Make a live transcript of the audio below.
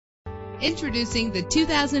Introducing the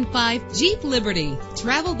 2005 Jeep Liberty.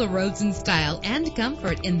 Travel the roads in style and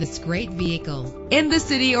comfort in this great vehicle. In the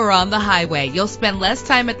city or on the highway, you'll spend less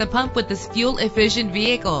time at the pump with this fuel-efficient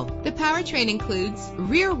vehicle. The powertrain includes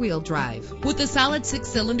rear-wheel drive with a solid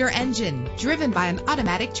 6-cylinder engine driven by an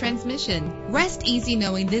automatic transmission. Rest easy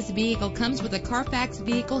knowing this vehicle comes with a Carfax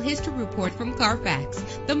Vehicle History Report from Carfax,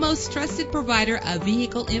 the most trusted provider of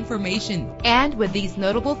vehicle information. And with these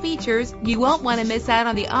notable features, you won't want to miss out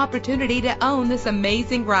on the opportunity to own this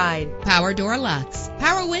amazing ride. Power door locks,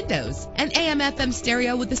 power windows, an AM/FM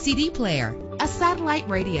stereo with a CD player, a satellite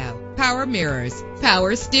radio, power mirrors,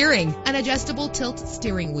 power steering, an adjustable tilt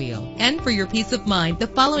steering wheel. And for your peace of mind, the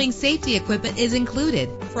following safety equipment is included: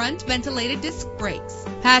 front ventilated disc brakes,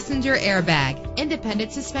 passenger airbag,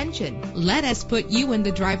 independent suspension. Let us put you in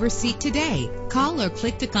the driver's seat today. Call or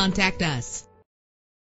click to contact us.